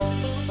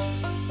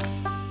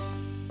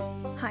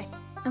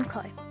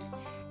Chloe,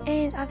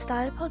 and I've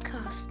started a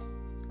podcast.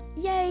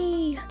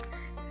 Yay!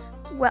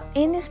 Well,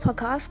 in this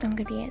podcast, I'm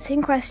going to be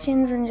answering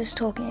questions and just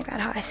talking about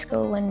high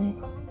school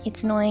and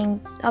its annoying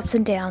ups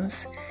and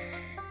downs.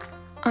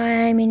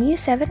 I'm in year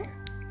 7,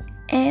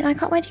 and I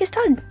can't wait to get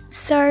started.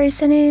 So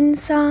send in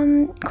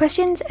some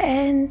questions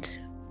and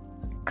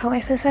can't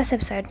wait for the first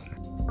episode.